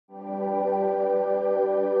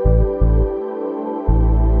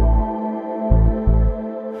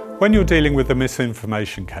When you're dealing with a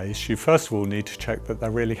misinformation case, you first of all need to check that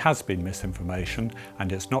there really has been misinformation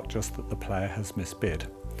and it's not just that the player has misbid.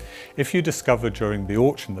 If you discover during the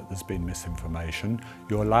auction that there's been misinformation,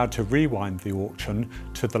 you're allowed to rewind the auction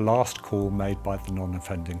to the last call made by the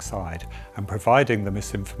non-offending side, and providing the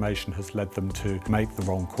misinformation has led them to make the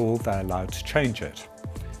wrong call, they're allowed to change it.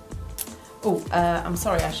 Oh, I'm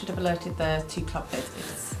sorry, I should have alerted the 2 club bid.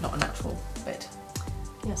 It's not a natural bid.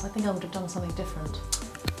 Yes, I think I would have done something different.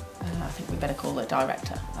 I think we better call the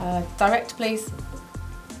director. Director, please.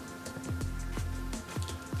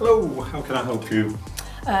 Hello, how can I help you?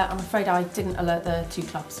 I'm afraid I didn't alert the 2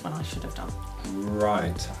 clubs when I should have done.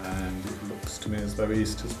 Right, and it looks to me as though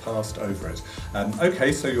East has passed over it.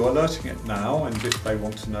 Okay, so you're alerting it now, and if they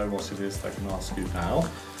want to know what it is, they can ask you now.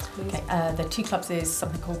 Okay, the 2 clubs is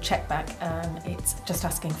something called checkback. It's just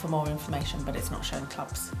asking for more information, but it's not showing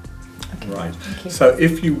clubs. Okay, right, so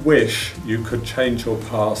if you wish, you could change your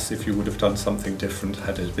pass if you would have done something different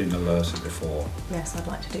had it been alerted before. Yes, I'd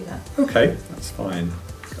like to do that. Okay, that's fine.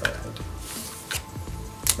 Go ahead.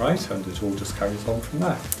 Right, and it all just carries on from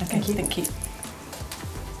there. Okay, thank you.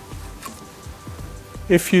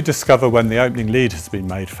 If you discover when the opening lead has been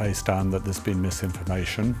made face down that there's been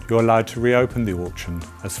misinformation, you're allowed to reopen the auction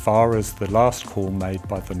as far as the last call made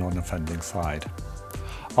by the non-offending side.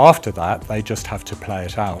 After that, they just have to play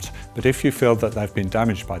it out, but if you feel that they've been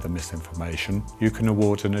damaged by the misinformation, you can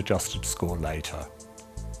award an adjusted score later.